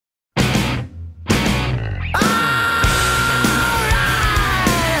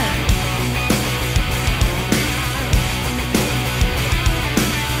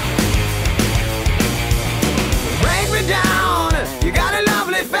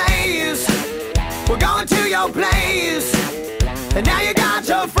your place, and now you got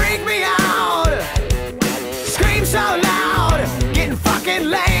to freak me out. Scream so loud, getting fucking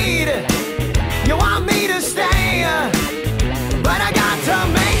laid. You want me to stay, but I got to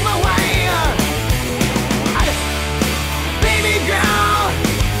make my way. Baby girl,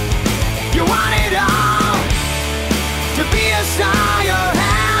 you want it all. To be a star, you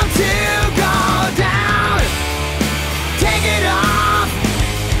have to go down. Take it off,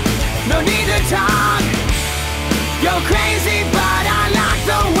 no need to talk. You're crazy, but I like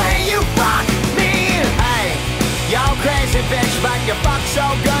the way you fuck me. Hey, you're crazy bitch, but you fuck so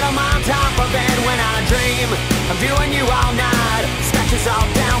good I'm on top of it when I dream. I'm doing you all night, scratches all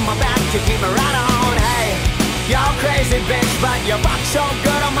down my back to keep me right on. Hey, you're crazy bitch, but you fuck so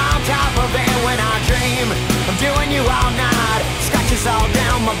good I'm on top of it when I dream. I'm doing you all night, scratches all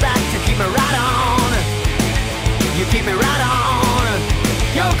down my back to keep me right on. You keep me right on.